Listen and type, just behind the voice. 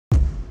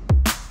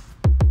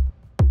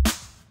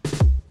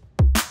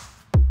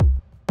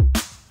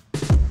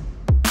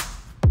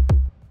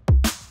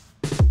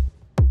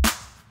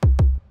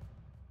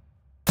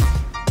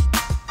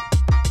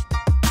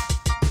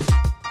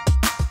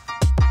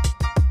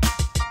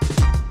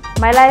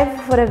My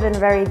life would have been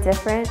very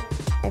different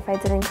if I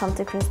didn't come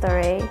to Cristo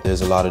Rey.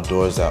 There's a lot of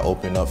doors that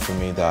open up for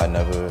me that I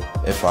never,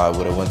 if I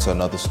would have went to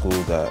another school,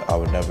 that I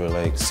would never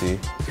see.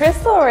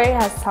 Cristo Rey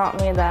has taught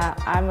me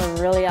that I'm a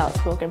really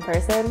outspoken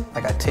person.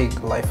 Like I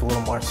take life a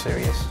little more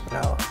serious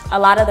now. A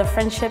lot of the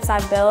friendships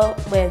I've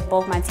built with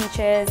both my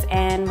teachers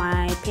and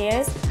my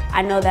peers,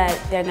 I know that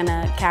they're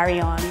gonna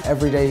carry on.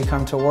 Every day you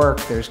come to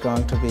work, there's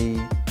going to be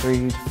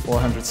 300 to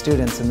 400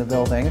 students in the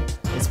building.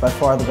 It's by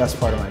far the best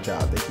part of my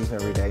job. They keep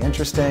every day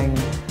interesting,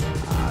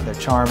 they're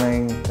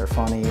charming, they're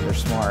funny, they're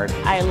smart.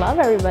 I love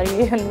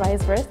everybody and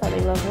vice versa,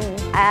 they love me.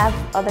 I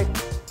have other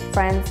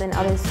friends in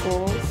other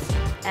schools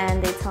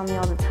and they tell me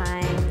all the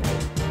time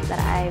that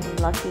I'm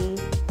lucky.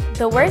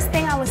 The worst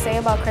thing I would say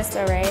about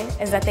Cristo Rey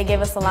is that they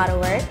give us a lot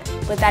of work,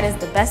 but that is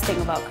the best thing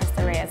about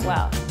Cristo Rey as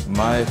well.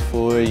 My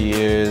 4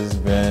 years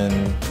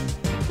been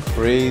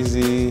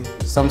crazy.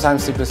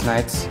 Sometimes sleepless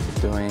nights,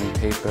 doing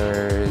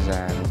papers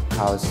and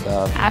college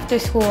stuff. After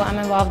school, I'm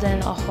involved in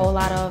a whole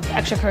lot of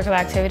extracurricular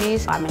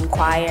activities. I'm in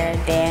choir,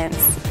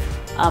 dance,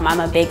 I'm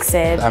a big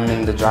sid. I'm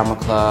in the drama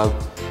club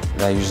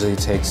that usually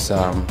takes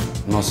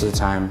most of the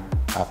time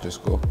after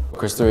school.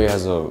 Cristo Rey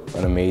has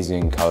an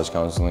amazing college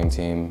counseling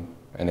team,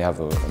 and they have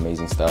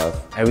amazing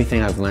stuff.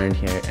 Everything I've learned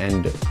here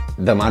and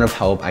the amount of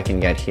help I can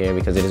get here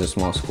because it is a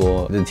small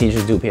school. The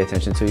teachers do pay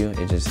attention to you.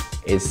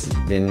 It's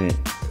been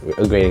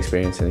a great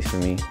experience, at least for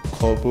me.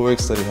 Corporate work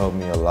study helped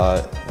me a lot.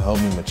 It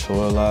helped me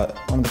mature a lot.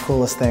 One of the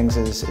coolest things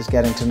is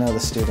getting to know the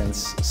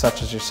students,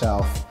 such as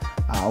yourself,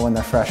 when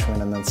they're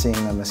freshmen, and then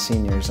seeing them as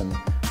seniors and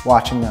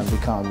watching them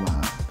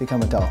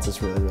become adults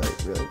is really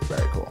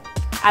very cool.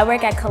 I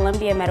work at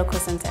Columbia Medical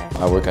Center.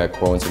 I work at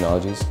Quorum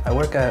Technologies. I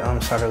work at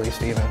Sutter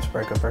Stevens,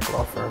 Brick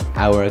Law Firm.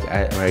 I work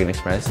at American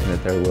Express in the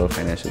Third World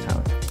Financial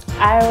Tower.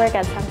 I work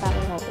at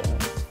 10,000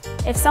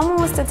 Holdings. If someone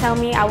was to tell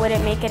me I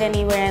wouldn't make it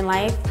anywhere in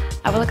life,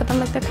 I would look at them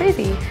like they're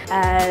crazy.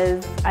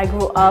 As I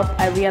grew up,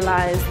 I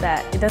realized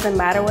that it doesn't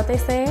matter what they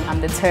say. I'm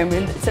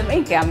determined to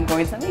make it. I'm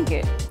going to make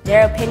it.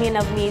 Their opinion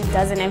of me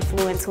doesn't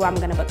influence who I'm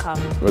going to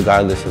become.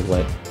 Regardless of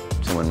what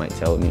someone might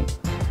tell me,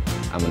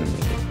 I'm going to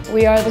make it.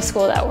 We are the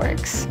school that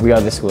works. We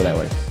are the school that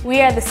works. We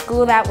are the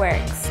school that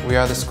works. We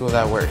are the school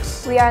that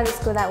works. We are the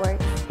school that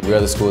works. We are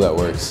the school that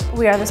works.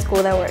 We are the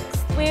school that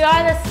works. We are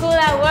the school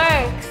that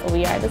works.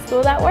 We are the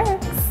school that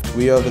works.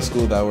 We are the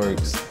school that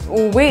works.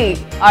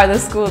 We are the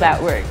school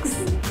that works.